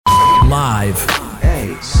Live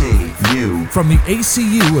ACU. from the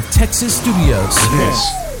ACU of Texas Studios.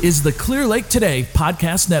 This is the Clear Lake Today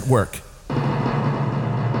Podcast Network.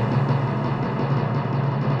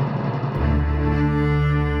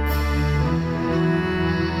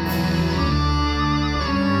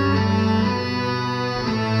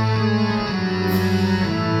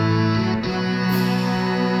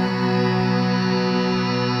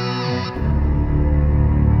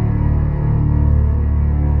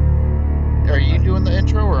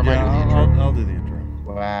 I'll do the intro.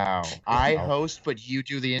 Wow. I host, but you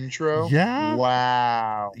do the intro? Yeah.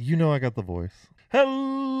 Wow. You know I got the voice.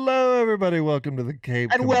 Hello, everybody. Welcome to the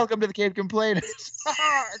Cape. And welcome to the Cape Complainers.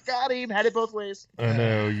 Got him. Had it both ways. I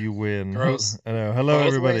know, you win. Gross. I know. Hello, Both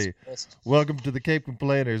everybody. ways. Welcome to the Cape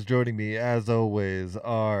Complainers. Joining me, as always,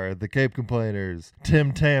 are the Cape Complainers.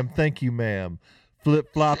 Tim Tam, thank you, ma'am.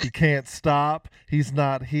 Flip Flop, he can't stop. He's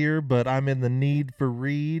not here, but I'm in the need for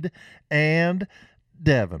Reed. And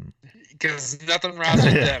Devin. Because nothing rhymes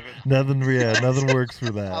with Devin. Nothing works for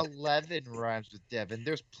that. 11 rhymes with Devin.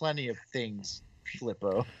 There's plenty of things,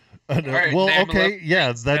 Flippo. Right, well, name okay, 11, yeah,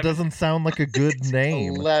 that seven. doesn't sound like a good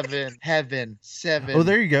name. 11, heaven, 7. Oh,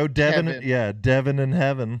 there you go, Devin. Kevin. Yeah, Devin in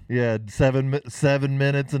heaven. Yeah, 7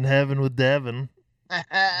 minutes in heaven with Devin.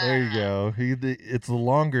 There you go. It's a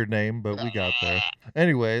longer name, but we got there.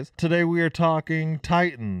 Anyways, today we are talking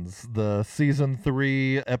Titans, the season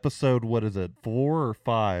 3 episode. What is it? 4 or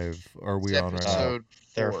 5 are we on right now? Episode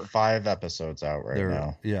There are 4. 5 episodes out right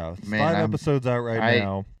now. Yeah, Man, 5 I'm- episodes out right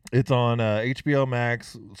now. It's on HBO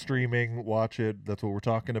Max, streaming. Watch it. That's what we're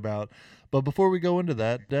talking about. But before we go into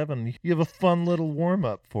that, Devin, you have a fun little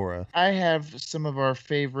warm-up for us. I have some of our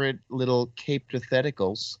favorite little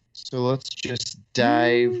Cape-totheticals. So let's just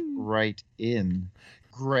dive right in.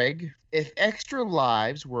 Greg, if extra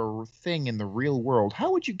lives were a thing in the real world,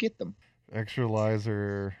 how would you get them? Extra lives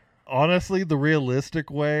are... Honestly, the realistic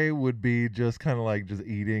way would be just kind of like just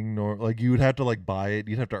eating, like you would have to like buy it,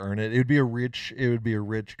 you'd have to earn it. It would be a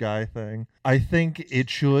rich guy thing. I think it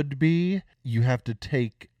should be you have to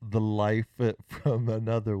take the life from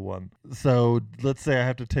another one. So let's say I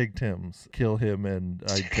have to take Tim's, kill him, and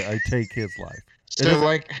I take his life. So,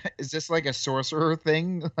 like, is this like a sorcerer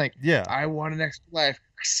thing? Like, Yeah, I want an extra life.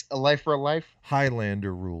 A life for a life?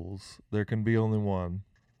 Highlander rules. There can be only one.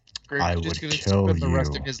 Greg's I just would gonna kill spend the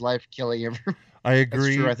rest you. of his life killing everyone. I That's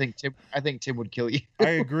agree. true. I think Tim would kill you. I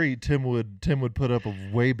agree. Tim would put up a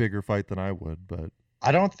way bigger fight than I would, but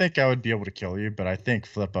I don't think I would be able to kill you, but I think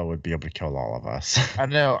Flippo would be able to kill all of us. I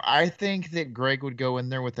know. I think that Greg would go in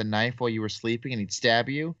there with a knife while you were sleeping and he'd stab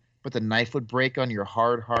you, but the knife would break on your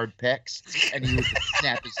hard pecs and you would just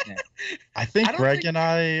snap his neck. I think I don't Greg think- and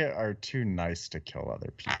I are too nice to kill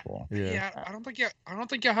other people. yeah. Yeah, I don't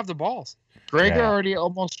think y'all have the balls. Greg Yeah. already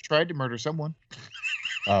almost tried to murder someone.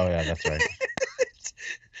 Oh, yeah, that's right.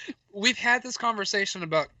 We've had this conversation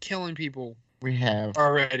about killing people We have.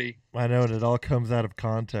 already. I know, and it all comes out of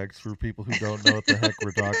context for people who don't know what the heck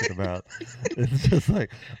we're talking about. It's just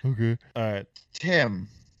like, okay, all right. Tim,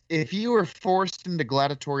 if you were forced into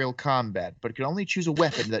gladiatorial combat but could only choose a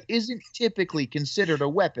weapon that isn't typically considered a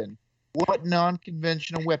weapon, what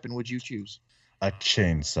non-conventional weapon would you choose? A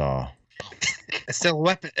chainsaw. It's still a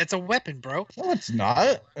weapon. It's a weapon, bro. No, it's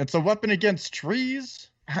not. It's a weapon against trees.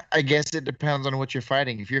 I guess it depends on what you're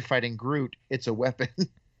fighting. If you're fighting Groot, it's a weapon.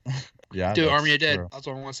 Yeah, Dude, that's Army of Dead. true. That's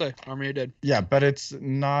what I want to say. Army of Dead. Yeah, but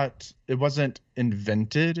it wasn't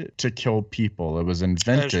invented to kill people. It was true.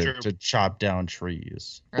 invented to chop down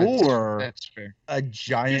trees. That's fair. A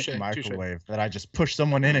giant Touche, touche. microwave that I just push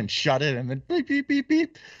someone in and shut it and then beep, beep, beep,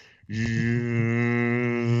 beep.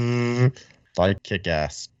 Like kick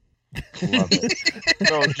ass. Love it.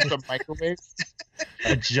 So just a microwave?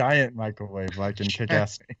 A giant microwave like in kick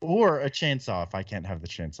ass. Or a chainsaw if I can't have the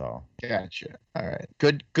chainsaw. Gotcha. All right.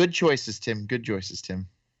 Good choices, Tim. Good choices, Tim.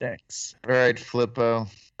 Thanks. All right, Flippo.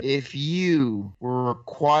 If you were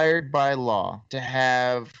required by law to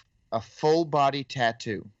have a full body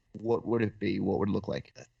tattoo, what would it be? What would it look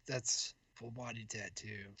like? That's full body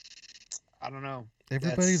tattoo. I don't know.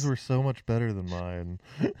 Everybody's That's- were so much better than mine.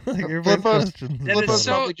 Like everybody's Flippo's- questions. And Flippo's there's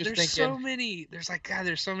probably just there's thinking- so many. There's like God.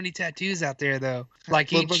 There's so many tattoos out there though. Like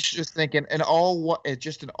Flippo's each. just thinking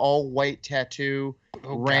just an all white tattoo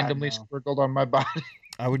Oh, God, randomly no. sprinkled on my body.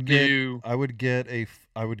 I would No. get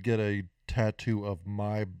a tattoo of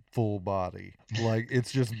my full body. Like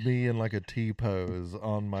it's just me in like a T pose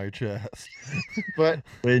on my chest. But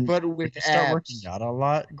When with you start working abs. out a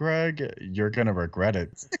lot, Greg, you're gonna regret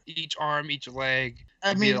it. Each arm, each leg.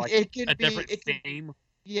 I Could be mean, like it could a be. different It could, theme.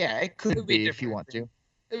 yeah, it could Could be be if you different want to.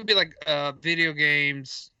 It would be like video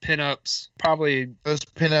games, pinups, probably. Those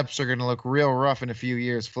pinups are gonna look real rough in a few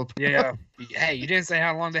years. Flip. Yeah. Hey, you didn't say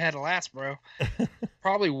how long they had to last, bro.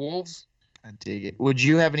 Probably wolves. I dig it. Would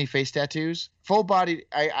you have any face tattoos? Full body,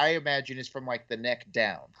 I imagine, is from like the neck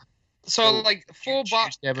down. So So, like Do full you body.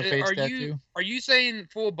 choose to have a face tattoo? Are you saying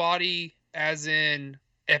full body as in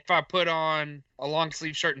if I put on a long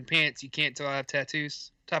sleeve shirt and pants, you can't tell I have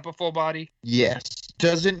tattoos? Type of full body? Yes.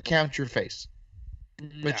 Doesn't count your face,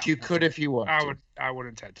 but No. you could if you want. I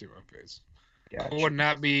wouldn't tattoo my face. Gotcha. I would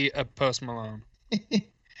not be a Post Malone.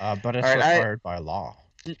 But it's All right, required by law.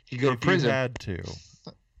 You go to If prison, you had to.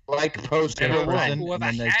 like Post Yeah, Go to but Malone. prison, Well, if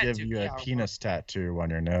and then I they had give to, you yeah, a penis tattoo on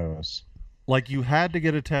your nose. Like you had to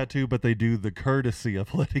get a tattoo, but they do the courtesy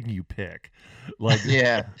of letting you pick. Like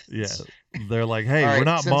Yeah. yeah. They're like, hey, All we're right,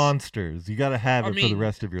 not since- monsters. You gotta have I it for the mean-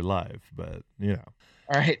 rest of your life. But you know.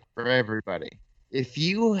 All right, for everybody. If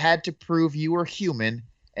you had to prove you were human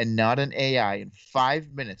and not an AI in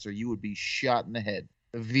 5 minutes, or you would be shot in the head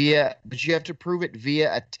but you have to prove it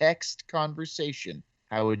via a text conversation.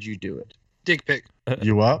 How would you do it? Dick pic.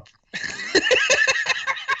 You up?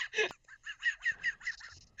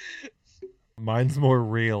 Mine's more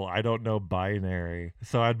real. I don't know binary.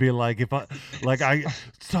 So I'd be like, if I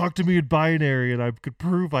talk to me in binary and I could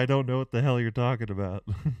prove I don't know what the hell you're talking about.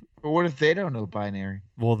 But what if they don't know binary?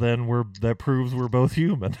 Well, then that proves we're both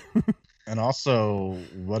human. And also,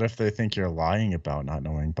 what if they think you're lying about not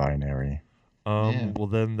knowing binary? Yeah. Well,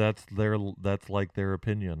 then that's like their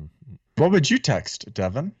opinion. What would you text,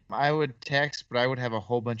 Devin? I would text, but I would have a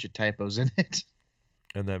whole bunch of typos in it.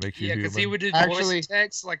 And that makes you Yeah, human. because he would do Actually, voice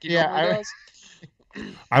text like he yeah, normally I- does.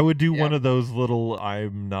 I would do Yeah. one of those little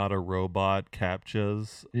 "I'm not a robot"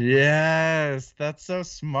 captchas. Yes, that's so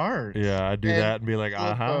smart. Yeah, I'd do And that and be like,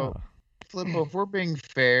 aha. Flippo, if we're being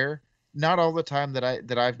fair, not all the time that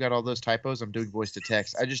I've got all those typos, I'm doing voice to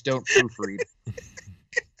text. I just don't proofread.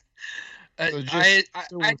 So just I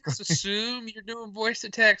so I we're just assume you're doing voice to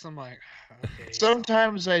text. I'm like, okay.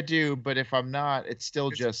 Sometimes I do, but if I'm not, it's still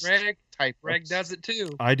It's just Greg typos. does it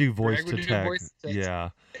too. I do voice Greg would to do text. voice to text. Yeah,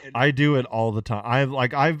 And- I do it all the time.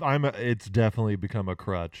 It's definitely become a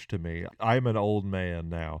crutch to me. I'm an old man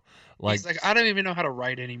now. He's like, I don't even know how to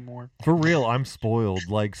write anymore. For real, I'm spoiled.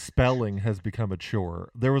 Like spelling has become a chore.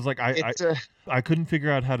 There was like I couldn't figure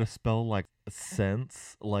out how to spell like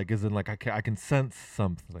sense, like as in like I can sense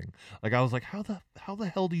something. Like I was like, how the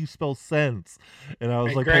hell do you spell sense? And I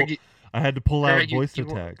was Hey, like, Greg, I had to pull out Greg, voice to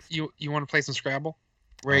you, text. You want to play some Scrabble?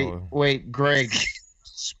 Oh. Wait, Greg.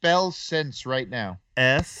 Spell sense right now.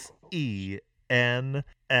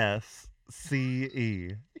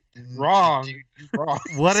 SENSCE. Wrong. Dude, wrong.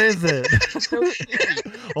 What is it?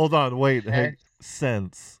 Hold on, wait. Hey,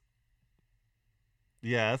 sense.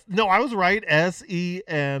 Yes. No, I was right.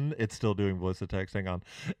 SEN. It's still doing voice to text. Hang on.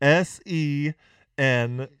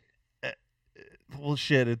 SEN. Well,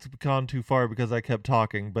 shit. It's gone too far because I kept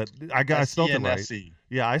talking, but I spelled it right. SENSE.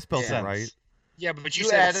 Yeah, I spelled Yeah. it right. Yeah, but you You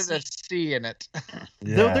said added a C in it.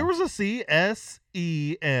 There, there was a C.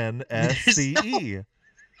 SENSCE.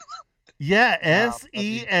 Yeah,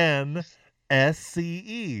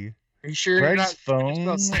 SENSCE. Are you sure you're Greg's not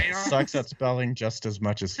phone saying wrong? sucks at spelling just as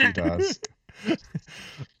much as he does.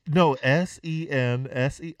 No,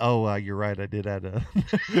 SENSE. Oh, you're right. I did add a.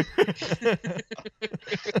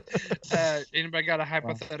 Anybody got a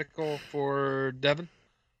hypothetical for Devin?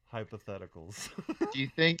 Hypotheticals. Do you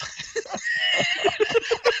think?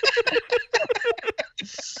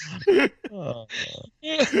 I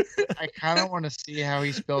kind of want to see how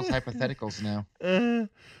he spells hypotheticals now.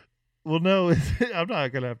 Well, no, I'm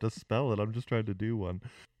not gonna have to spell it. I'm just trying to do one.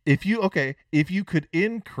 If you could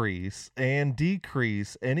increase and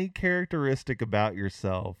decrease any characteristic about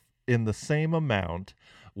yourself in the same amount,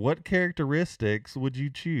 what characteristics would you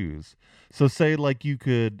choose? So, say like you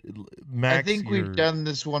could max. I think we've done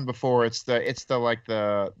this one before. It's the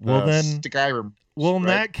Well, then- Skyrim. Well, in right?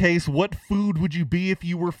 that case, what food would you be if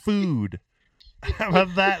you were food? How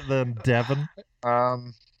about that then, Devin?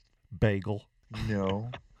 Bagel. No.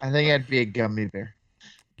 I think I'd be a gummy bear.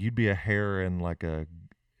 You'd be a hair in like in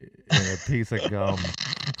a piece of gum.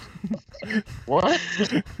 What?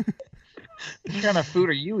 What kind of food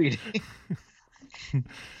are you eating?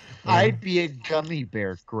 I'd be a gummy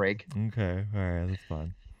bear, Greg. Okay, all right, that's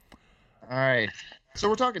fine. All right. So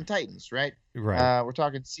we're talking Titans, right? Right. We're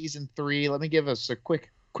talking season 3. Let me give us a quick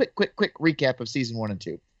recap of season 1 and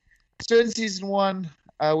 2. So in season 1,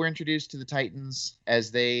 we're introduced to the Titans as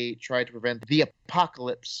they try to prevent the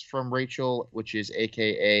apocalypse from Rachel, which is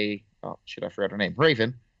AKA, oh shit, I forgot her name,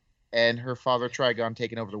 Raven, and her father Trigon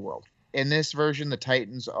taking over the world. In this version, the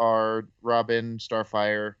Titans are Robin,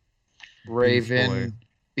 Starfire, Raven,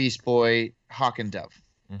 Beast Boy, Hawk and Dove.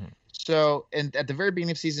 Mhm. So, and at the very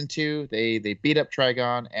beginning of season 2, they beat up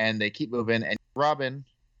Trigon and they keep moving, and Robin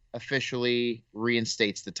officially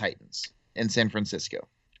reinstates the Titans in San Francisco.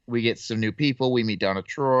 We get some new people. We meet Donna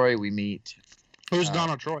Troy. We meet Who's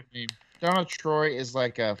Donna Troy? Donna Troy is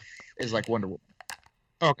like Wonder Woman.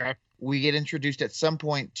 Okay. We get introduced at some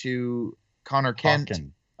point to Connor Kent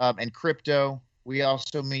Hawken. and Crypto. We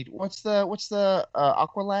also meet what's the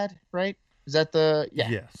Aqualad, right? Is that the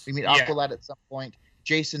Yes. We meet Yeah. Aqualad at some point.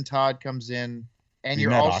 Jason Todd comes in, and You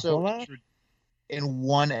you're met also Aqualad? in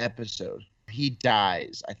one episode. He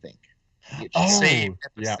dies, I think. Same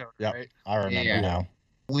yeah, episode, yeah. right? I remember Yeah. now.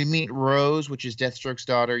 We meet Rose, which is Deathstroke's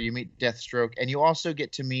daughter. You meet Deathstroke, and you also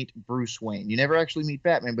get to meet Bruce Wayne. You never actually meet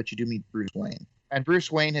Batman, but you do meet Bruce Wayne. And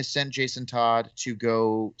Bruce Wayne has sent Jason Todd to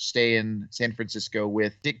go stay in San Francisco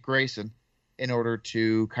with Dick Grayson in order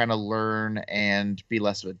to kind of learn and be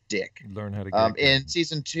less of a dick. Learn how to get In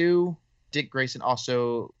season 2, Dick Grayson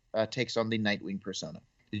also takes on the Nightwing persona.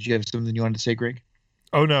 Did you have something you wanted to say, Greg?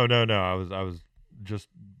 Oh no. I was just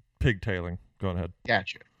pigtailing. Go ahead.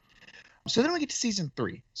 Gotcha. So then we get to season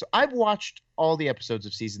 3. So I've watched all the episodes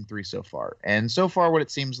of season 3 so far, and so far what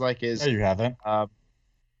it seems like is No, you haven't. I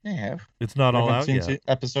have. It's not You all haven't out seen yet.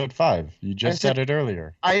 episode 5. You just said- said it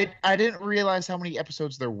earlier. I didn't realize how many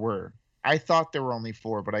episodes there were. I thought there were only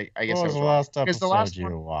 4, but I guess What I was was the wrong. last Because episode the last you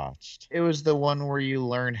one, watched? it was the one where you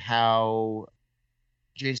learn how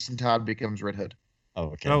Jason Todd becomes Red Hood. Oh,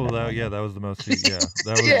 okay. Oh, never mind. that was the most. Yeah, that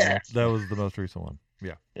was Yeah. that was the most recent one.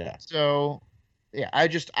 Yeah. Yeah. So, yeah,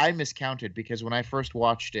 I miscounted because when I first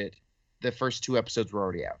watched it, the first 2 episodes were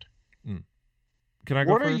already out. Can I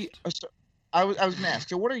go What first? are you? So, I was gonna ask.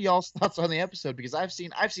 So, what are y'all's thoughts on the episode? Because I've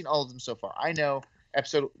seen all of them so far. I know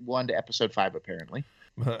episode 1 to episode 5 apparently.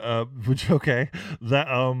 Which okay. That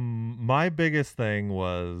my biggest thing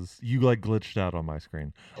was you like glitched out on my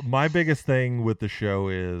screen. My biggest thing with the show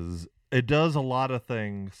is it does a lot of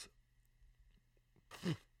things.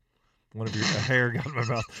 One of your hair got in my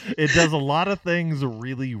mouth. It does a lot of things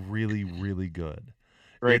really, really, really good.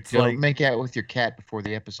 Right. It's Don't like make out with your cat before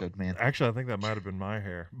the episode, man. actually I think that might have been my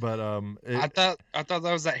hair, but I thought that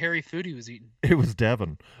was that hairy food he was eating. it was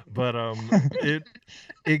Devin. But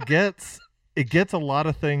it gets a lot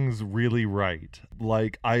of things really right.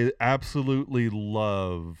 Like I absolutely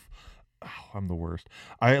love I'm the worst.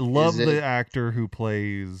 I love Is it- the actor who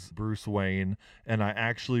plays Bruce Wayne, and I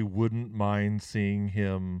actually wouldn't mind seeing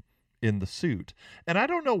him in the suit. And I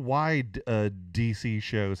don't know why DC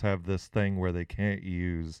shows have this thing where they can't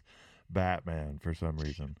use Batman for some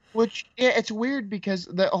reason. Which it's weird because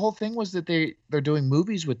the whole thing was that they're doing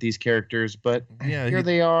movies with these characters, but Yeah, here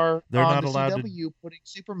they are they're on not the allowed to- CW putting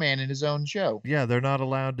Superman in his own show. Yeah, they're not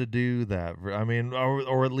allowed to do that. I mean,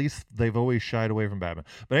 or at least they've always shied away from Batman.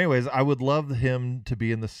 But anyways, I would love him to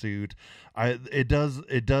be in the suit. It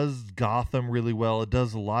does Gotham really well. It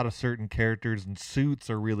does a lot of certain characters, and suits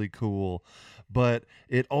are really cool. But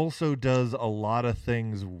it also does a lot of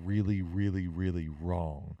things really, really, really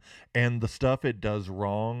wrong. And the stuff it does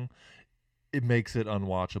wrong, it makes it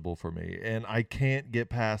unwatchable for me. And I can't get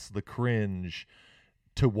past the cringe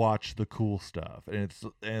to watch the cool stuff.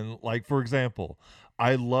 And like, for example,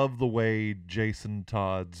 I love the way Jason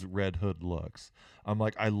Todd's Red Hood looks. I'm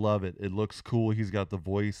like, I love it. It looks cool. He's got the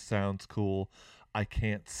voice, sounds cool. I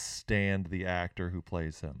can't stand the actor who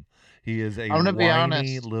plays him. He is a I'm gonna be whiny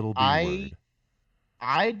honest, little I- B-word.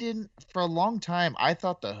 I didn't for a long time. I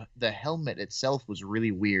thought the helmet itself was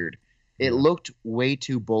really weird. It looked way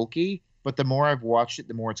too bulky, but the more I've watched it,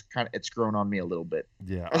 the more it's grown on me a little bit.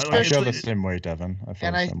 Yeah, I feel Especially- the same way, Devin. I feel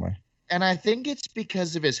And the same way. And I think it's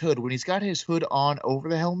because of his hood. When he's got his hood on over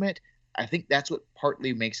the helmet, I think that's what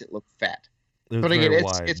partly makes it look fat. it's But again, very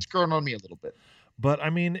wide. it's grown on me a little bit. But I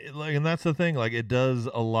mean, like, and that's the thing. Like, it does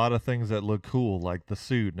a lot of things that look cool, like the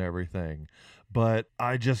suit and everything. But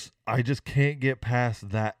I just can't get past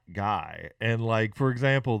that guy. And like, for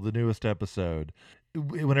example, the newest episode,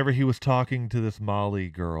 whenever he was talking to this Molly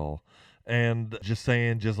girl, and just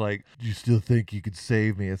saying, just like, you still think you could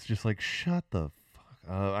save me? It's just like, shut the fuck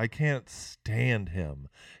up. I can't stand him.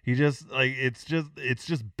 He just like, it's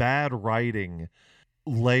just bad writing,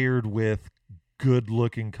 layered with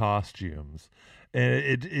good-looking costumes.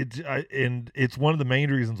 And and it's one of the main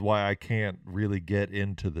reasons why I can't really get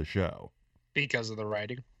into the show. Because of the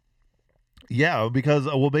writing. Yeah, because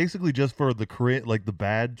basically just for the like the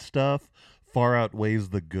bad stuff far outweighs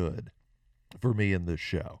the good for me in this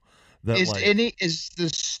show. That Is like, the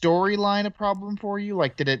storyline a problem for you?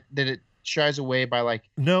 Like, did it shies away by like?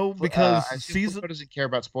 no, because I assume season Foucault doesn't care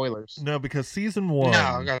about spoilers. no because season 1 No,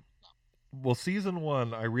 I got Well, season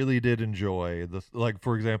 1, I really did enjoy this. Like,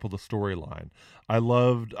 for example, the storyline. I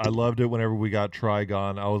loved it whenever we got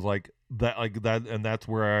Trigon. I was like that, and that's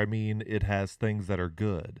where I mean it has things that are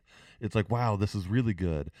good. It's like, wow, this is really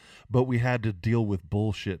good, but we had to deal with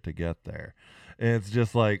bullshit to get there, and it's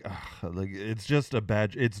just like it's just a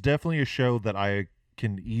bad. It's definitely a show that I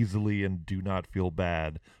can easily and do not feel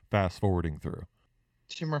bad fast forwarding through.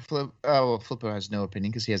 Tim or Flip? Oh, well, Flippo has no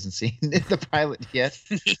opinion because he hasn't seen the pilot yet.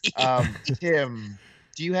 Tim,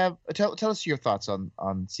 do you have tell us your thoughts on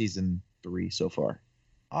season 3 so far?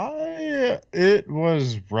 It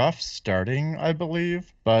was rough starting, I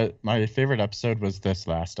believe, but my favorite episode was this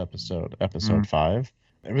last episode, episode 5.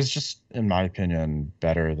 It was just, in my opinion,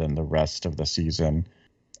 better than the rest of the season.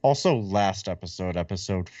 Also, last episode,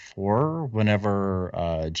 episode 4,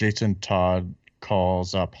 whenever Jason Todd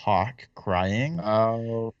calls up Hawk crying.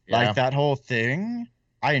 Oh, yeah. Like that whole thing,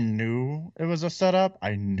 I knew it was a setup.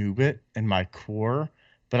 I knew it in my core,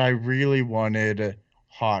 but I really wanted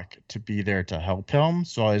Hawk to be there to help him.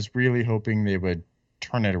 So I was really hoping they would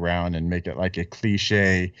turn it around and make it like a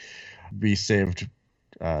cliche, we saved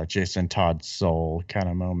Jason Todd's soul kind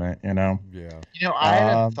of moment, you know? Yeah. You know, I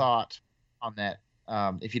had a thought on that.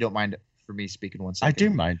 If you don't mind for me speaking 1 second. I do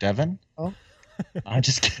mind, Devin. Oh. I'm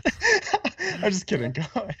just kidding. I'm just kidding. Go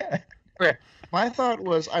ahead. Okay. My thought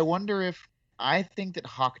was, I think that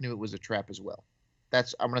Hawk knew it was a trap as well.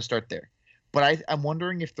 I'm going to start there. But I'm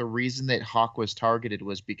wondering if the reason that Hawk was targeted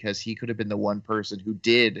was because he could have been the one person who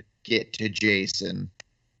did get to Jason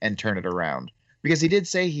and turn it around. Because he did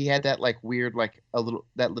say he had that like weird, like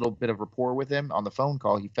that little bit of rapport with him on the phone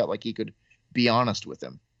call. He felt like he could be honest with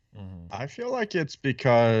him. I feel like it's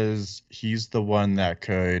because he's the one that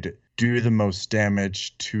could do the most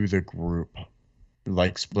damage to the group,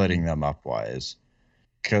 like splitting them up wise.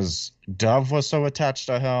 Because Dove was so attached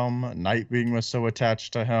to him, Nightwing was so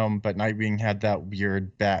attached to him, but Nightwing had that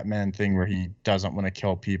weird Batman thing where he doesn't want to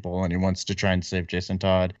kill people and he wants to try and save Jason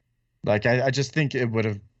Todd. Like, I just think it would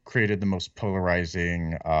have created the most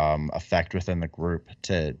polarizing effect within the group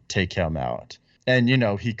to take him out. And, you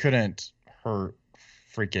know, he couldn't hurt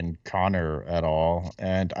freaking Connor at all.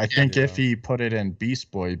 And I think if he put it in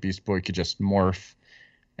Beast Boy could just morph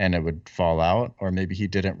and it would fall out. Or maybe he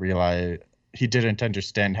didn't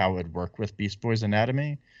understand how it would work with Beast Boy's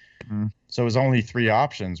anatomy. So his only 3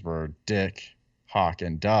 options were Dick, Hawk,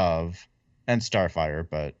 and Dove, and Starfire,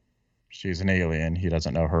 but she's an alien. He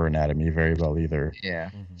doesn't know her anatomy very well either. Yeah.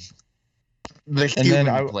 The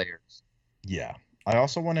human players. Yeah. I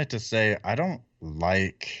also wanted to say, I don't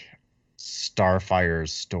like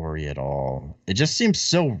Starfire's story at all. It just seems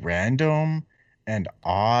so random and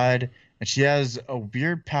odd. And she has a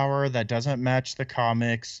weird power that doesn't match the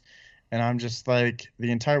comics. And I'm just like,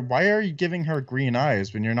 why are you giving her green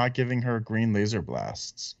eyes when you're not giving her green laser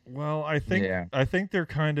blasts? Well, I think they're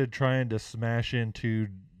kind of trying to smash into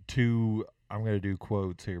 2, I'm going to do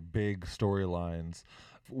quotes here, big storylines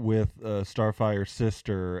with Starfire's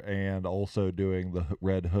sister and also doing the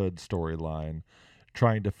Red Hood storyline,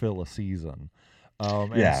 trying to fill a season.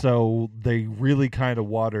 And so they really kind of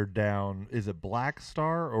watered down. Is it Black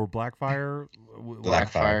Star or Blackfire?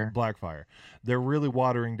 Blackfire. They're really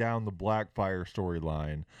watering down the Blackfire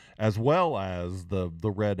storyline as well as the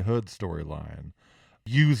Red Hood storyline,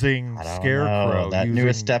 using Scarecrow. That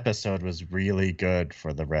newest episode was really good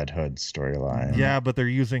for the Red Hood storyline. Yeah, but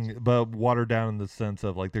but watered down in the sense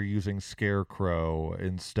of like they're using Scarecrow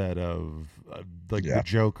instead of the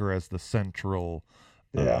Joker as the central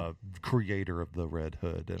creator of the Red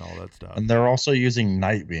Hood and all that stuff. And they're also using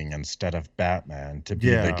Nightwing instead of Batman to be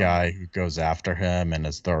the guy who goes after him and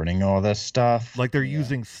is learning all this stuff. Like they're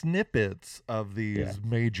using snippets of these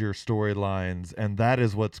major storylines, and that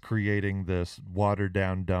is what's creating this watered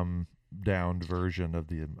down, dumbed down version of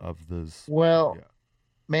this. Well,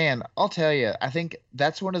 man, I'll tell you, I think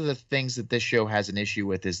that's one of the things that this show has an issue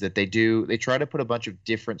with is that they try to put a bunch of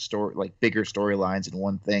different bigger storylines in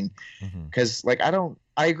one thing. Because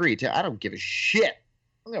I agree. I don't give a shit.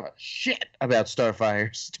 I don't give a shit about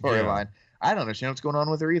Starfire's storyline. I don't understand what's going on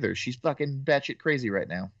with her either. She's fucking batshit crazy right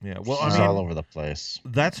now. Yeah, well, she's all over the place.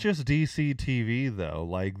 That's just DC TV though.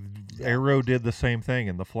 Like Arrow did the same thing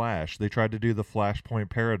in The Flash. They tried to do the Flashpoint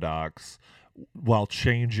paradox while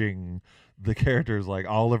changing the characters. Like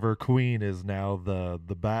Oliver Queen is now the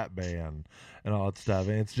Batman and all that stuff.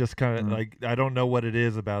 And it's just kind of like, I don't know what it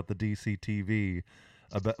is about the DC TV,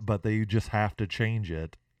 but they just have to change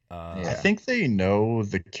it. I think they know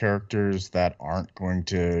the characters that aren't going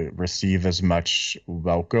to receive as much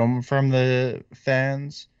welcome from the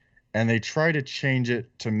fans, and they try to change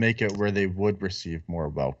it to make it where they would receive more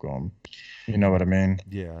welcome. You know what I mean?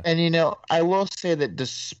 Yeah. And I will say that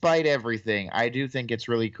despite everything, I do think it's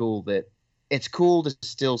really cool that it's cool to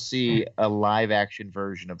still see a live action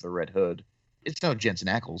version of the Red Hood. It's no Jensen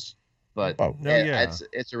Ackles, but Oh, no, yeah.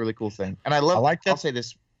 it's a really cool thing. And I like that. I'll say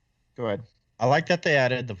this. Go ahead. I like that they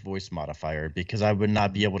added the voice modifier because I would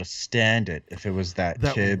not be able to stand it if it was that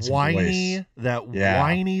kid's whiny, voice.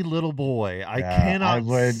 Whiny little boy. I cannot. I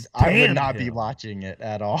would not be watching it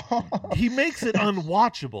at all. He makes it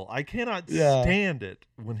unwatchable. I cannot stand it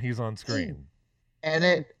when he's on screen.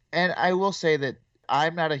 And I will say that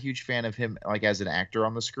I'm not a huge fan of him like as an actor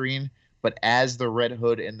on the screen, but as the Red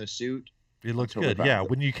Hood in the suit, it looks good. Yeah,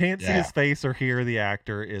 when you can't see his face or hear the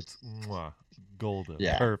actor, it's golden.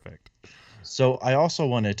 Yeah. Perfect. So I also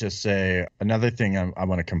wanted to say another thing I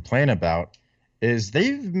want to complain about is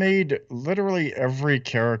they've made literally every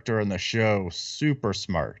character in the show super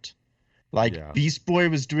smart. Like Beast Boy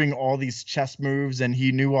was doing all these chess moves and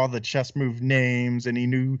he knew all the chess move names and he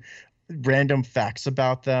knew random facts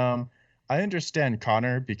about them. I understand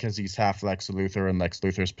Connor because he's half Lex Luthor and Lex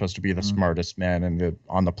Luthor's supposed to be the smartest man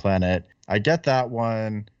on the planet. I get that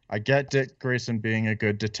one. I get Dick Grayson being a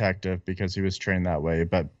good detective because he was trained that way.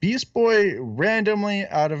 But Beast Boy randomly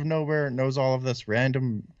out of nowhere knows all of this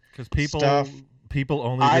random stuff. People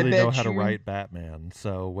only really know how to write Batman.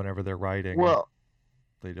 So whenever they're writing,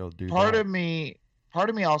 they don't do part that. Part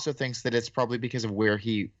of me also thinks that it's probably because of where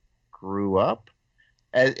he grew up,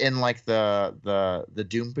 in like the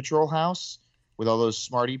Doom Patrol house with all those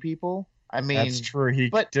smarty people. I mean, that's true. He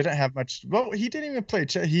didn't have much. Well, he didn't even play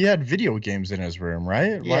chess. He had video games in his room,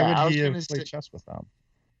 right? Yeah, why would he have played chess with them?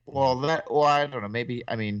 Well, I don't know. Maybe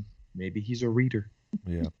he's a reader.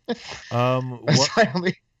 Yeah.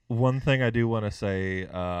 One thing I do want to say,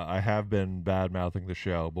 I have been bad mouthing the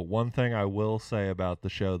show, but one thing I will say about the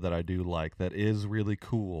show that I do like that is really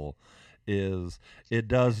cool is it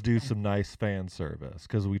does do some nice fan service,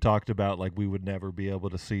 because we talked about like we would never be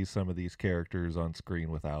able to see some of these characters on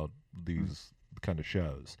screen without these kind of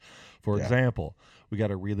shows. For example, we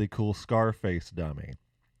got a really cool Scarface dummy.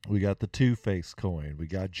 We got the Two-Face coin. We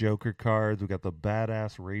got Joker cards. We got the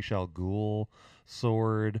badass Ra's al Ghul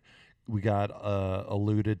sword. We got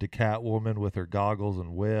alluded to Catwoman with her goggles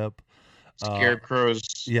and whip. Scarecrow's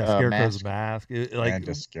Scarecrow's mask. And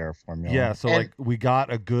a scare formula. Yeah, so like we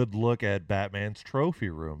got a good look at Batman's trophy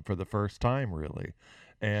room for the first time, really.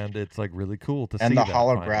 And it's like really cool to see. And the that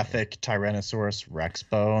holographic Tyrannosaurus Rex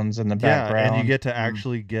bones in the background. And you get to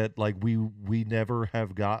actually get like we never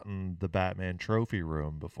have gotten the Batman trophy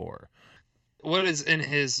room before. What is in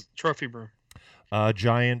his trophy room?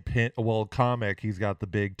 Giant pin. Well, comic. He's got the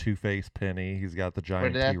big Two-Face penny. He's got the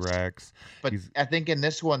giant T-Rex. But I think in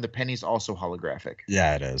this one, the penny's also holographic.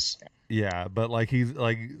 Yeah, it is. Yeah, but like he's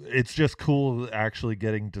like, it's just cool actually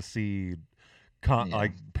getting to see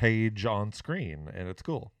like Page on screen, and it's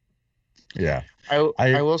cool. Yeah,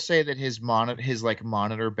 I will say that his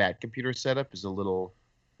monitor bat computer setup is a little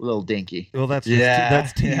dinky. Well, that's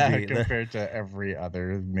that's TV compared to every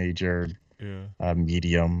other major.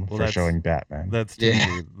 Medium for showing Batman. That's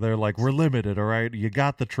TV. They're like, we're limited, all right? You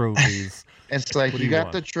got the trophies. It's like, you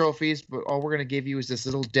got the trophies, but all we're going to give you is this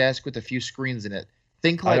little desk with a few screens in it.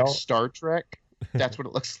 Think like Star Trek. That's what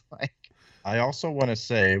it looks like. I also want to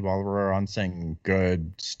say, while we're on saying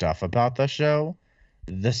good stuff about the show,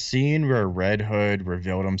 the scene where Red Hood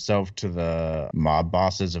revealed himself to the mob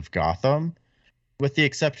bosses of Gotham, with the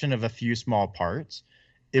exception of a few small parts,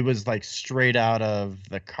 it was like straight out of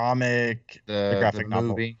the comic, the graphic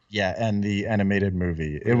novel, and the animated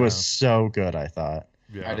movie. It was so good, I thought.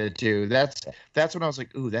 Yeah. I did too. That's when I was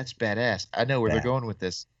like, "Ooh, that's badass." I know where they're going with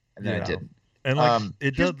this, and then I didn't. And like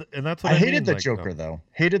it does, and that's what I hated the Joker though.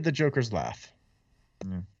 Hated the Joker's laugh.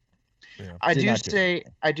 Yeah. I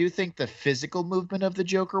do think the physical movement of the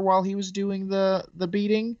Joker while he was doing the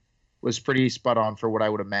beating was pretty spot on for what I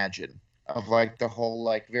would imagine of like the whole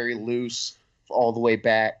like very loose. All the way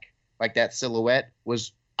back, like that silhouette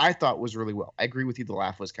I thought was really well. I agree with you. The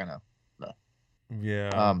laugh was kind of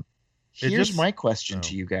here's my question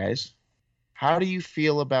to you guys: how do you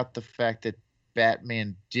feel about the fact that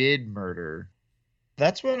Batman did murder?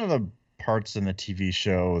 That's one of the parts in the TV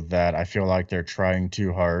show that I feel like they're trying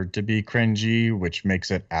too hard to be cringy, which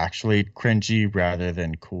makes it actually cringy rather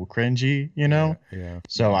than cool cringy. You know? Yeah.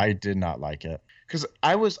 So I did not like it. Because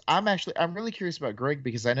I'm really curious about Greg,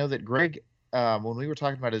 because I know that Greg. When we were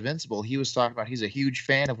talking about Invincible, he was talking about he's a huge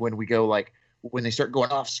fan of when we go like when they start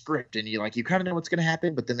going off script and you kind of know what's going to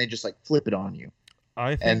happen, but then they just like flip it on you.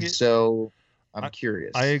 So I'm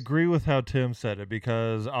curious. I agree with how Tim said it,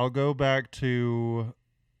 because I'll go back to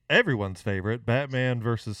everyone's favorite, Batman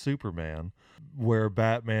versus Superman, where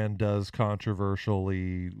Batman does controversial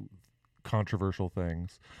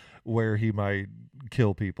things, where he might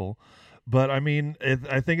kill people. But I mean,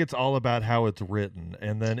 I think it's all about how it's written,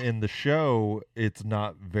 and then in the show, it's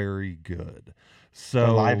not very good. So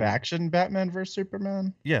The live action Batman vs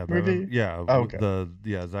Superman. yeah, movie? yeah, Oh,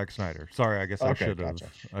 okay. Zack Snyder. Sorry, I guess I Okay, should have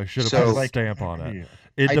gotcha. So, put a stamp on it. Yeah.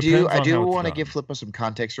 It I depends do on how it's want to done. give Flippo some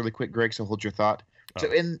context really quick, Greg. So hold your thought. So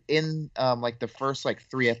Oh. in like the first like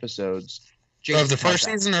 3 episodes, Of the Todd first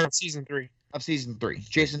dies. season or of season 3? Of season 3,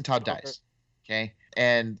 Jason Todd Okay. dies. Okay,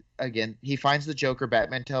 and again, he finds the Joker.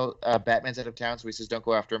 Batman's out of town, so he says, "Don't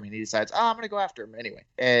go after him." And he decides, "I'm going to go after him anyway,"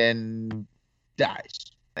 and dies.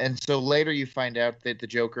 And so later, you find out that the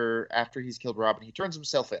Joker, after he's killed Robin, he turns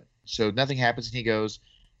himself in. So nothing happens, and he goes,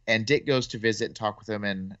 and Dick goes to visit and talk with him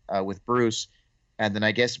and with Bruce. And then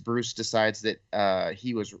I guess Bruce decides that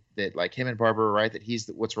like him and Barbara are right, that he's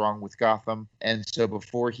what's wrong with Gotham. And so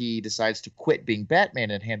before he decides to quit being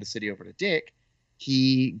Batman and hand the city over to Dick,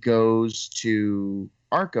 he goes to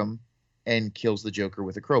Arkham and kills the Joker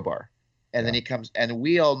with a crowbar. And then he comes, and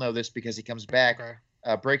we all know this because he comes back,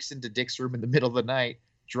 Okay. breaks into Dick's room in the middle of the night,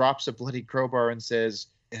 drops a bloody crowbar and says,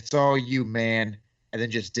 "It's all you, man," and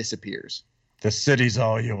then just disappears. The city's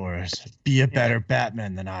all yours. Be a better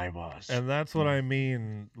Batman than I was. And that's what I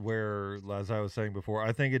mean, where, as I was saying before,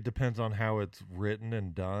 I think it depends on how it's written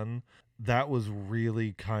and done. That was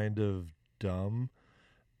really kind of dumb.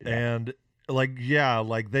 Yeah. And, like, yeah,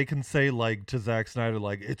 like, they can say, like, to Zack Snyder,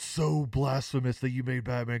 like, it's so blasphemous that you made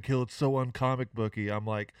Batman kill. It's so uncomic booky. I'm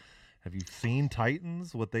like, have you seen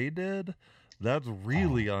Titans, what they did? That's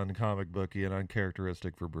really uncomic booky and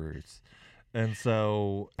uncharacteristic for Bruce. And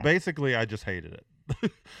so basically I just hated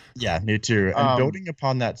it. Yeah, me too. And Um, building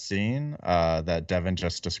upon that scene that Devin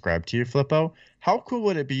just described to you, Flippo, how cool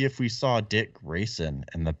would it be if we saw Dick Grayson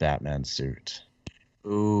in the Batman suit?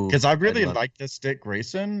 Ooh, Because I really I'd love- like this Dick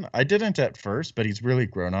Grayson. I didn't at first, but he's really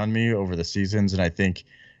grown on me over the seasons. And I think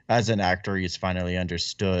as an actor, he's finally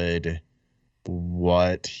understood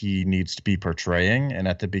what he needs to be portraying. And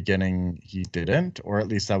at the beginning, he didn't, or at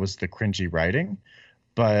least that was the cringy writing.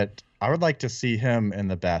 But I would like to see him in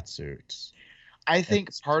the bat suits. I think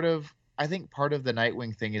part of the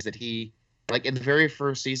Nightwing thing is that he, like in the very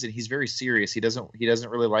first season, he's very serious. He doesn't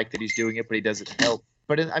really like that he's doing it, but he does it to help.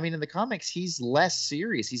 But in the comics, he's less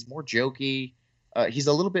serious. He's more jokey. He's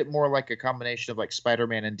a little bit more like a combination of like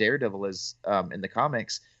Spider-Man and Daredevil is in the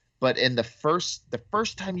comics. But in the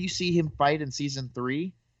first time you see him fight in season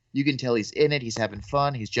 3, you can tell he's in it. He's having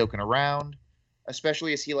fun. He's joking around,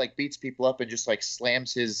 especially as he like beats people up and just like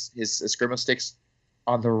slams his escrima sticks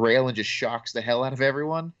on the rail and just shocks the hell out of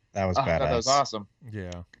everyone. That was I badass. thought that was awesome.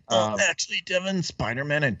 Yeah. Actually, Devin,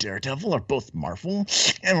 Spider-Man and Daredevil are both Marvel,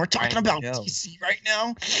 and we're talking about know. DC right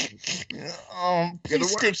now. You're the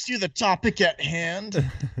Please stick to the topic at hand.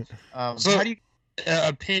 So- How do you?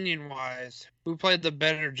 Opinion wise, who played the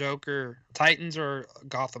better Joker, Titans or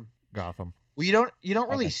Gotham? Gotham. Well, you don't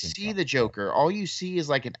really think see so. the Joker. All you see is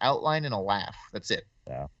like an outline and a laugh. That's it.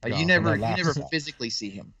 Yeah. You Gotham. never And a laugh is all. physically see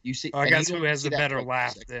him. You see. I and you guess don't who has see the that for, better like, 2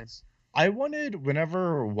 laugh then? seconds. I wanted,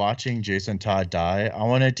 whenever watching Jason Todd die, I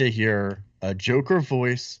wanted to hear a Joker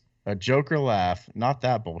voice, a Joker laugh, not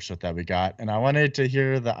that bullshit that we got, and I wanted to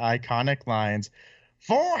hear the iconic lines,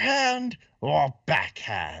 forehand or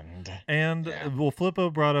backhand. And Yeah. well,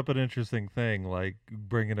 Flippo brought up an interesting thing, like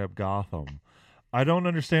bringing up Gotham. I don't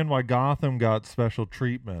understand why Gotham got special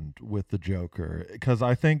treatment with the Joker, because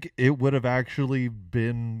I think it would have actually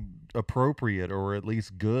been appropriate, or at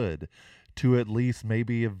least good, to at least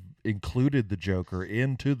maybe have included the Joker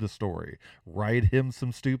into the story. Write him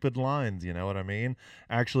some stupid lines, you know what I mean?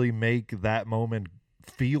 Actually make that moment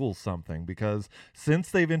feel something, because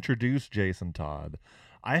since they've introduced Jason Todd,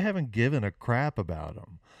 I haven't given a crap about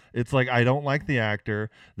him. It's like, I don't like the actor.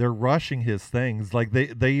 They're rushing his things. Like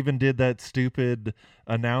they even did that stupid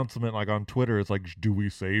announcement like on Twitter. It's like, do we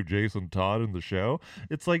save Jason Todd in the show?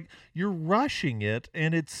 It's like, you're rushing it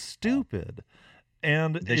and it's stupid.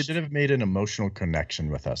 And They it's- should have made an emotional connection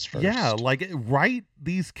with us first. yeah, like write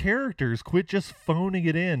these characters. Quit just phoning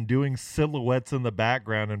it in, doing silhouettes in the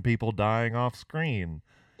background and people dying off screen.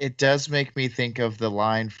 It does make me think of the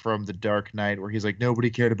line from The Dark Knight where he's like, "Nobody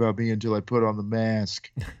cared about me until I put on the mask."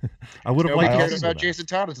 I would have Nobody liked I cared also- about Jason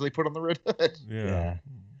Todd until he put on the red hood. Yeah.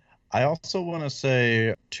 I also want to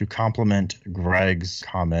say, to compliment Greg's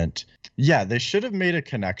comment, yeah, they should have made a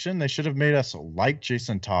connection. They should have made us like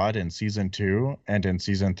Jason Todd in season 2 and in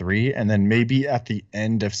season 3. And then maybe at the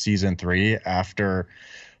end of season 3, after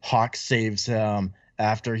Hawk saves him,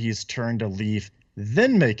 after he's turned a leaf,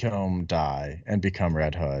 then make him die and become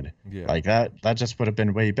Red Hood. Yeah. Like that just would have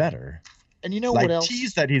been way better. And you know Like what else?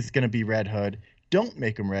 tease that he's gonna be Red Hood, don't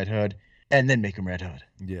make him Red Hood, and then make him Red Hood.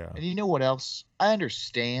 Yeah. And you know what else? I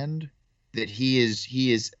understand that he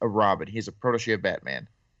is a Robin. He's a protege of Batman.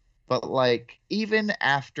 But like even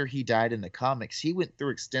after he died in the comics, he went through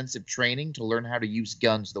extensive training to learn how to use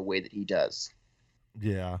guns the way that he does.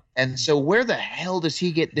 Yeah. And so where the hell does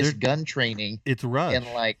he get this They're- gun training It's rushed.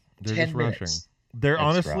 in like They're 10 just minutes? rushing. They're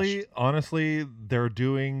It's honestly, they're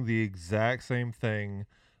doing the exact same thing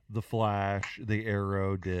the Flash, the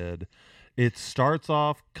Arrow did. It starts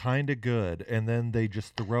off kind of good, and then they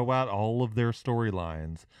just throw out all of their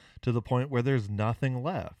storylines to the point where there's nothing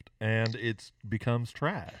left, and it becomes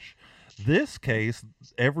trash. This case,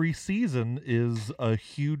 every season is a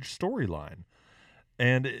huge storyline,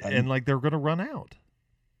 and like they're gonna run out.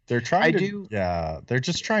 They're trying I to do- they're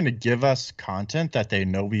just trying to give us content that they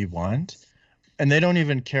know we want. And they don't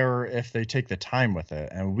even care if they take the time with it.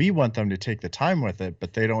 And we want them to take the time with it,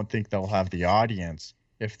 but they don't think they'll have the audience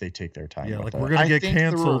if they take their time Yeah, with like it. we're gonna I get think the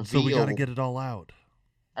canceled, so we gotta reveal- get it all out.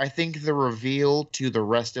 I think the reveal to the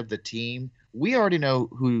rest of the team, we already know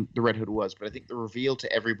who the Red Hood was, but I think the reveal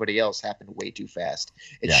to everybody else happened way too fast.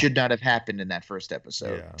 It Yeah. should not have happened in that first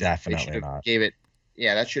episode. Yeah. They should Definitely have not. gave it.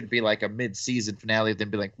 Yeah, that should be like a mid-season finale. Then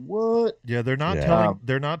be like, what? Yeah, they're not Yeah. telling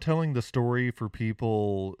they're not telling the story for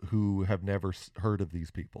people who have never heard of these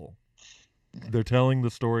people. They're telling the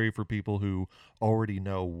story for people who already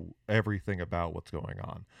know everything about what's going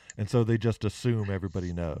on, and so they just assume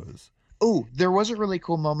everybody knows. Oh, there was a really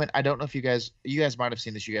cool moment. I don't know if you guys might have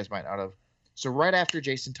seen this. You guys might not have. So right after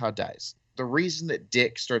Jason Todd dies, the reason that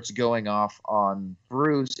Dick starts going off on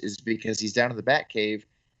Bruce is because he's down in the Batcave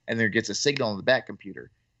and there gets a signal on the Bat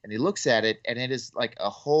computer. And he looks at it, and it is like a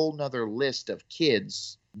whole nother list of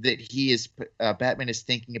kids that Batman is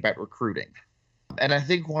thinking about recruiting. And I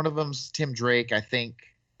think one of them's Tim Drake, I think.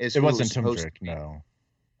 Is It who wasn't was Tim supposed Drake, to be. no.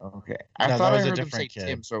 Okay. No, I that thought I was a heard him say different kid.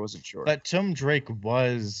 Tim, so I wasn't sure. But Tim Drake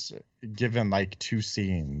was given like 2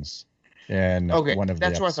 scenes in Okay, one of the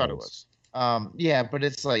that's what I thought it episodes. was. Yeah, but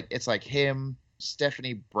it's like him,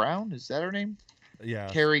 Stephanie Brown, is that her name? Yeah.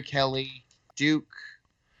 Carrie Kelly, Duke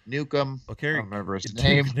Nukem. Well, I Carrie, don't remember his Duke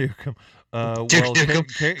name. Nukem. Duke Well,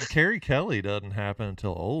 Nukem. Carrie Kelly doesn't happen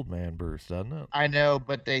until Old Man Bruce, doesn't it? I know,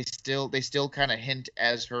 but they still kind of hint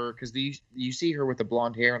as her because you see her with the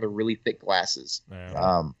blonde hair and the really thick glasses.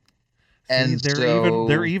 Yeah. See, And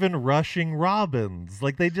they're even rushing Robins.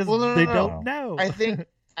 Like they just Well, no, they no, don't know.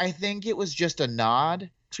 I think it was just a nod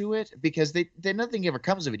to it because they nothing ever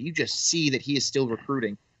comes of it. You just see that he is still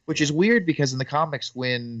recruiting, which is weird because in the comics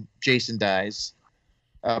when Jason dies,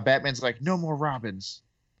 Batman's like no more Robins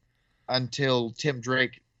until Tim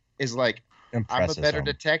Drake is like Impresses I'm a better him.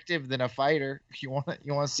 detective than a fighter. You want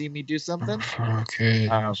to see me do something? Okay.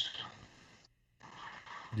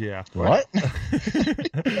 Yeah. What?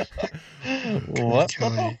 What?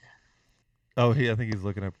 Kelly. Oh, I think he's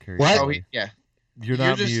looking up Carrie What? Oh, Kelly. yeah. You're You're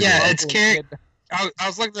not just- muted. Yeah, it's Local Carrie. kid. I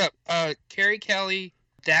was looking up Carrie Kelly,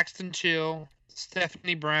 Daxton Chill,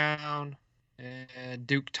 Stephanie Brown, and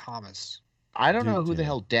Duke Thomas. I don't know Dude, who the yeah.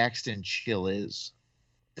 hell Daxton Chill is.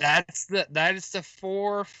 That is the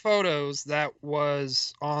 4 photos that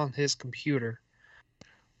was on his computer.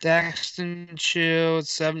 Daxton Chill,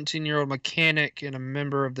 17-year-old mechanic and a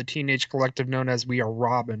member of the teenage collective known as We Are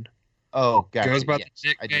Robin. Oh, gotcha. Goes by yes, the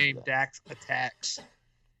I do know nickname that. Dax Attacks.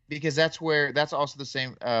 Because that's also the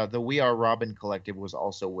same. The We Are Robin collective was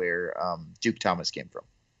also where Duke Thomas came from.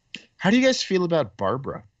 How do you guys feel about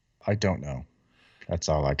Barbara? I don't know. That's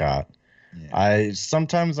all I got. Yeah.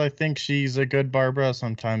 Sometimes I think she's a good Barbara,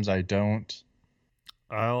 sometimes I don't.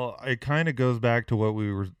 It kind of goes back to what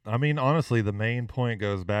we were. I mean, honestly, the main point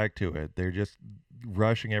goes back to it. They're just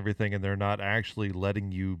rushing everything, and they're not actually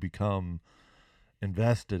letting you become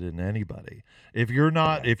invested in anybody. If you're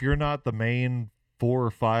not the main 4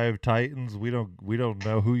 or 5 Titans, we don't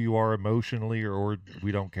know who you are emotionally, or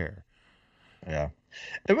we don't care. Yeah.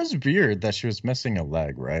 It was weird that she was missing a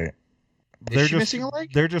leg, right? Is she missing a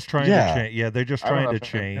leg? They're just trying Yeah. to change. Yeah, they're just I don't trying know to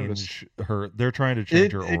if I noticed. change her. They're trying to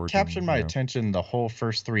change her It origin. captured my you know? attention the whole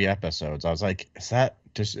first 3 episodes. I was like,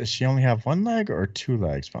 does she only have 1 leg or 2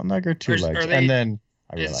 legs? 1 leg or 2 Are legs? they- and then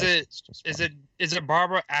I is realized it- it's just Is one. it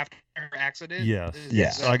Barbara after her accident? Yes.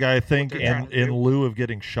 Yes. that Like I what think they're in trying to do? lieu of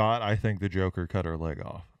getting shot, I think the Joker cut her leg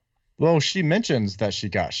off. Well, she mentions that she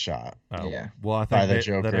got shot Oh, Yeah. Well, I think by the that it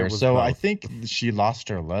Joker. was So I both. think she lost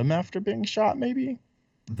her limb after being shot, maybe?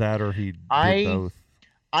 that or he did I- both.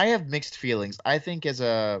 I have mixed feelings. I think as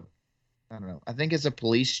a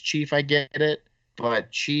police chief, I get it, but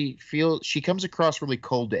she comes across really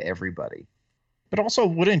cold to everybody. But also,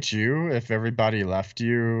 wouldn't you, if everybody left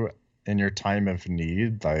you in your time of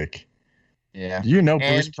need? Like, Yeah.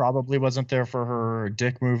 Bruce And- probably wasn't there for her.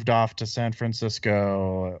 Dick moved off to San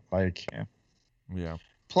Francisco. Like, Yeah.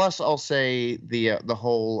 Plus, I'll say the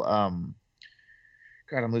whole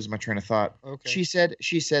God, I'm losing my train of thought. Okay. She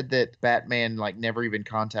said that Batman like never even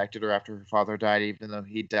contacted her after her father died, even though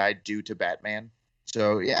he died due to Batman.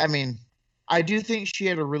 So yeah, I mean, I do think she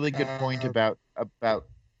had a really good point about.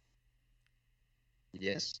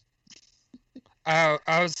 Yes. I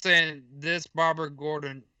was saying this Barbara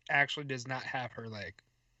Gordon actually does not have her leg.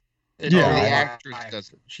 It Yeah, Oh, the really- actress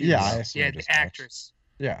doesn't. She's, yeah, I assumed Yeah, as the much. actress.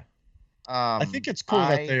 Yeah. I think it's cool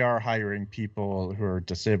that they are hiring people who are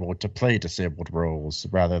disabled to play disabled roles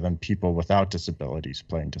rather than people without disabilities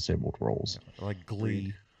playing disabled roles. Like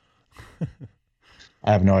Glee.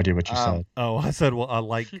 I have no idea what you said. Oh, I said, well, I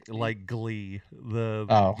like Glee. The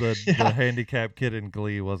Yeah. handicapped kid in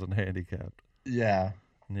Glee wasn't handicapped. Yeah.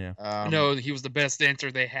 Yeah. No, he was the best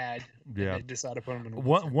dancer they had. and Yeah. They decided to put him in a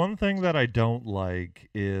wheelchair. One thing that I don't like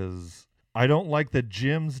is I don't like that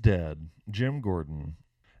Jim's dead. Jim Gordon.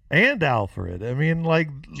 And Alfred. I mean, like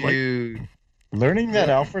Dude. Learning that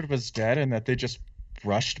Alfred was dead and that they just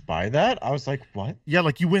brushed by that, I was like, what? yeah,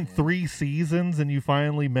 like you went 3 seasons and you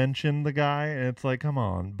finally mentioned the guy, and it's like, come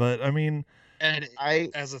on. But I mean, And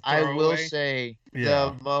as a I will throwaway, say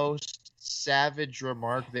Yeah. the most savage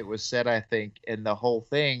remark that was said, I think, in the whole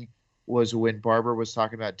thing was when Barbara was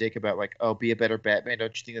talking about Dick about like, oh, be a better Batman.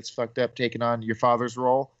 Don't you think that's fucked up taking on your father's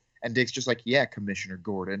role? And Dick's just like, yeah, Commissioner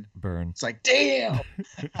Gordon. burn. It's like, damn.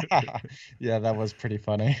 Yeah, that was pretty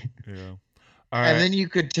funny. Yeah. All And right. then you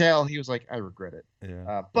could tell he was like, I regret it.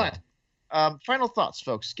 Yeah. But final thoughts,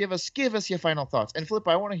 folks. Give us your final thoughts. And Flip,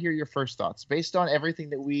 I want to hear your first thoughts based on everything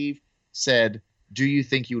that we've said. Do you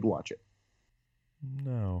think you would watch it?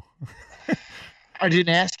 No. I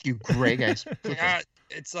didn't ask you, Greg. I yeah,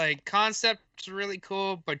 it's like concept's really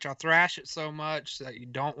cool, but y'all thrash it so much that you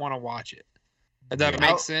don't want to watch it. If that Yeah.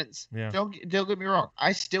 makes sense. Yeah. don't get me wrong.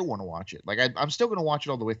 I still want to watch it. Like I'm still going to watch it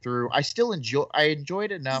all the way through. I enjoy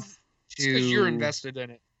it enough to. Because you're invested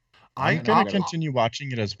in it. I'm I going know. to continue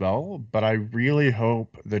watching it as well, but I really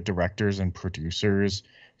hope the directors and producers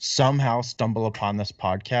somehow stumble upon this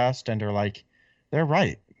podcast and are like, they're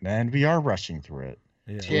right, man. We are rushing through it.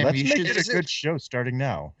 Yeah. Tim, Let's you make should- it Is a it- good show starting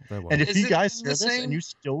now. That was. And if Is you it guys the hear this same- and you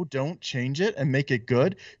still don't change it and make it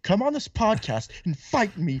good, come on this podcast and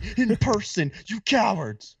fight me in person, you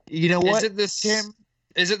cowards. You know what, Is it this? Tim?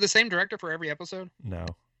 Is it the same director for every episode? No.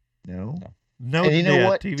 No. No, And you know yeah,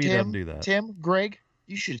 what, TV Tim? doesn't do that. Tim, Greg,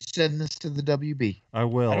 you should send this to the WB. I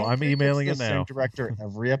will. I don't I'm think it's emailing the it same now. director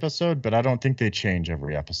every episode, but I don't think they change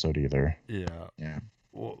every episode either. Yeah. Yeah.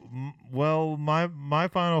 Well, my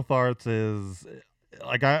final thoughts is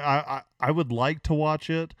like I would like to watch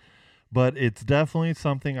it, but it's definitely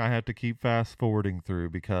something I have to keep fast forwarding through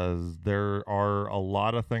because there are a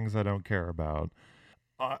lot of things I don't care about.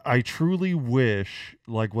 I truly wish,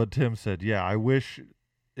 like what Tim said, yeah, I wish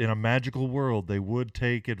in a magical world they would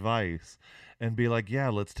take advice and be like, yeah,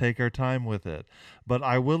 let's take our time with it. But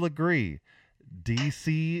I will agree,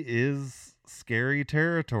 DC is scary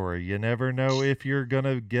territory. You never know if you're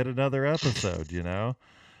gonna get another episode, you know?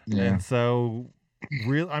 And so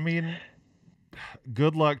I mean,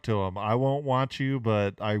 good luck to them. I won't watch you,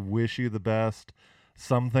 but I wish you the best.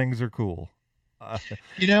 Some things are cool.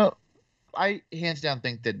 You know, I hands down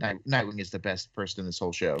think that Nightwing is the best person in this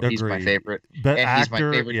whole show. He's my Agreed. favorite. But And he's my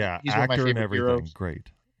actor, favorite- yeah, he's one of my actor and favorite everything, heroes. great.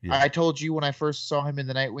 Yeah. I told you when I first saw him in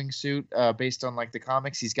the Nightwing suit, based on like the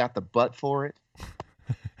comics, he's got the butt for it.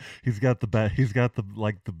 He's got the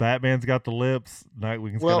the Batman's got the lips.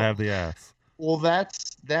 Nightwing's Well, gotta have the ass. Well,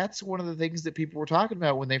 that's one of the things that people were talking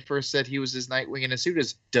about when they first said he was his Nightwing in a suit.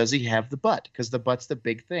 Is does he have the butt? Because the butt's the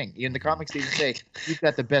big thing. In the comics, they even say you've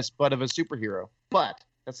got the best butt of a superhero. But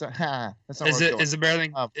that's not. That's not. Is where it I'm is it better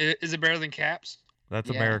than Um, is it better than Caps? That's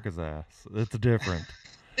yeah. America's ass. It's different.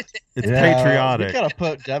 It's Yeah, patriotic. We gotta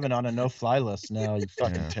put Devin on a no-fly list now. You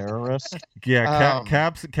fucking Yeah. terrorist. Yeah, Um,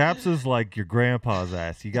 Caps is like your grandpa's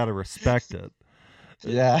ass. You got to respect it.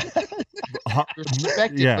 Yeah. Ha-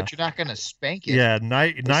 respect it, yeah, but you're not going to spank it. yeah.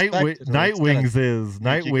 Respect it, or it's Nightwings is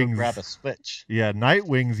Make you go grab a Nightwings. switch. Yeah,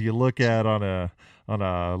 Nightwings. You look at on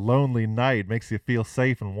a lonely night, makes you feel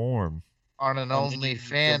safe and warm. On an And then you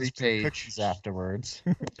OnlyFans delete some page. pictures afterwards.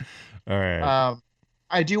 All right.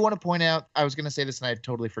 I do want to point out. I was going to say this and I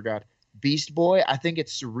totally forgot. Beast Boy. I think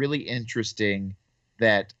it's really interesting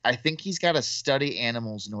that I think he's got to study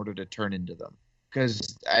animals in order to turn into them.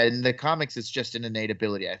 Because in the comics, it's just an innate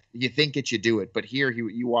ability. You think it, you do it, but here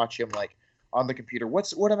you watch him like on the computer.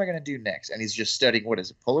 What am I going to do next? And he's just studying. What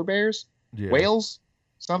is it? Polar bears, Yeah. whales,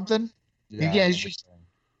 something.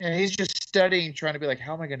 Yeah, he's just studying, trying to be like,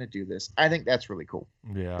 how am I going to do this? I think that's really cool.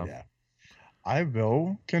 Yeah. I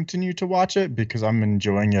will continue to watch it because I'm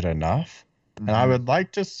enjoying it enough. And I would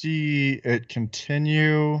like to see it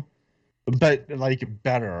continue, but like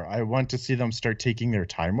better. I want to see them start taking their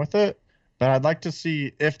time with it. But I'd like to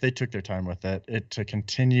see, if they took their time with it to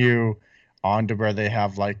continue on to where they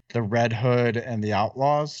have like the Red Hood and the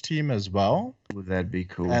Outlaws team as well. Ooh, that'd be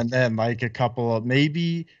cool. And then like a couple of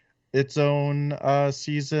maybe its own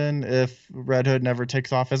season if Red Hood never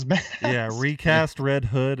takes off his mask. Yeah, recast Red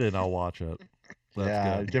Hood and I'll watch it.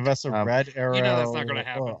 That's good. Give us a Red Arrow. that's not gonna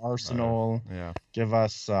happen. Arsenal. Yeah. Give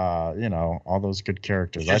us, all those good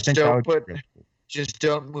characters. Just I think don't that would be really cool. Just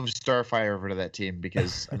don't move Starfire over to that team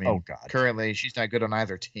because, I mean, Oh, God. currently she's not good on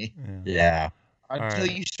either team. Yeah. Until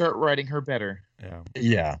right. you start writing her better. Yeah.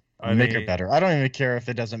 Yeah. I Make her mean- better. I don't even care if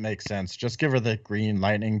it doesn't make sense. Just give her the green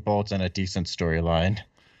lightning bolts and a decent storyline.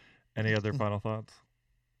 Any other final thoughts?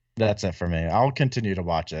 That's it for me. I'll continue to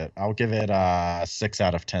watch it. I'll give it 6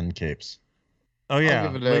 out of 10 capes. Oh yeah.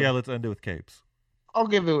 give it a- Well, yeah, let's end it with capes. I'll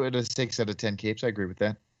give it a 6 out of 10 capes. I agree with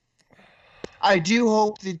that. I do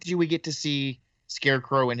hope that we get to see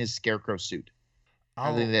Scarecrow in his Scarecrow suit.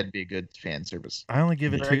 I think that'd be a good fan service. I only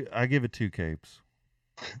give it Right. 2. I give it 2 capes.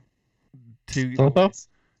 Two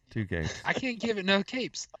capes. I can't give it no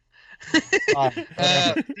capes. Uh,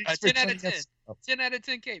 A thanks for 10 out joining of 10. us. 10 out of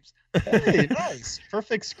 10 capes. Hey, nice.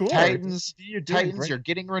 Perfect score. Titans, You're doing Titans, great. you're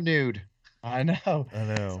getting renewed. I know. I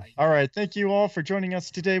know. All right. Thank you all for joining us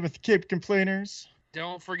today with the Cape Complainers.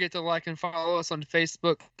 Don't forget to like and follow us on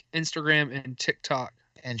Facebook, Instagram, and TikTok.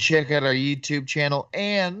 And check out our YouTube channel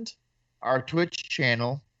and our Twitch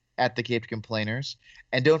channel at the Cape Complainers.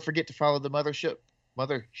 And don't forget to follow the mothership,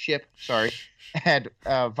 at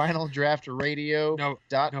vinyldraftradio.com.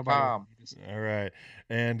 Nobody. All right,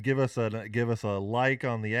 and give us a like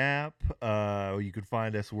on the app. You can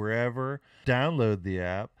find us wherever. Download the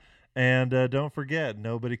app, and don't forget,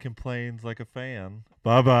 nobody complains like a fan.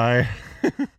 Bye bye.